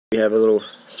We have a little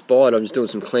spider. I'm just doing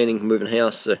some cleaning, moving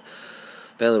house. So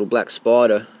found a little black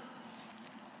spider,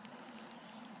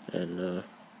 and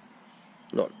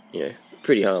not,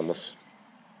 pretty harmless.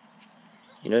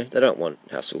 They don't want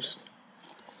hassles.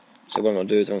 So what I'm going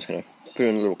to do is I'm just going to put it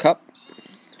in a little cup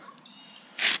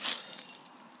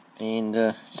and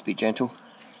just be gentle.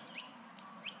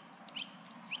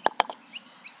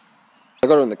 I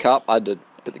got it in the cup. I had to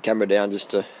put the camera down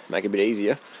just to make it a bit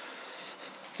easier.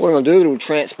 What I'm going to do, a little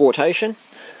transportation,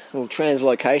 a little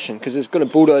translocation, because it's going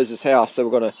to bulldoze this house, so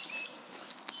we're going to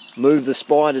move the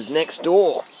spiders next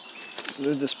door.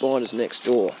 There's the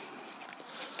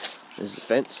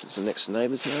fence, it's the next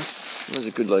neighbour's house. There's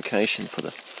a good location for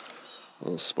the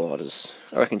little spiders.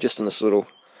 I reckon just on this little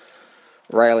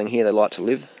railing here they like to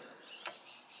live.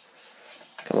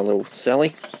 Come on, little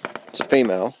Sally. It's a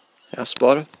female house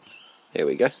spider. There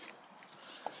we go.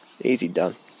 Easy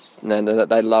done. And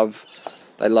they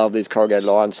love these corrugated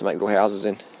lines to make little houses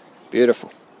in.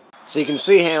 Beautiful. So you can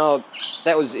see how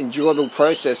that was an enjoyable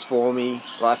process for me.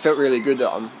 I felt really good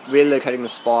that I'm relocating the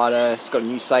spider. It's got a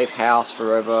new safe house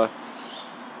forever.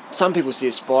 Some people see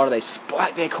a spider, they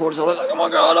spike their cortisol. They're like, oh my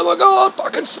god,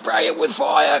 fucking spray it with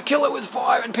fire, kill it with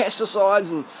fire and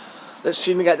pesticides, and let's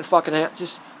fumigate the fucking house.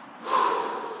 Just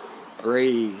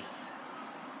breathe.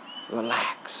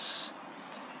 Relax.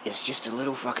 It's just a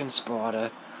little fucking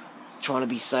spider trying to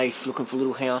be safe, looking for a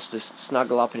little house to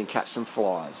snuggle up in and catch some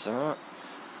flies, alright?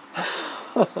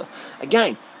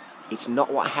 Again, it's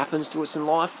not what happens to us in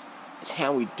life, it's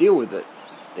how we deal with it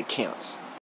that counts.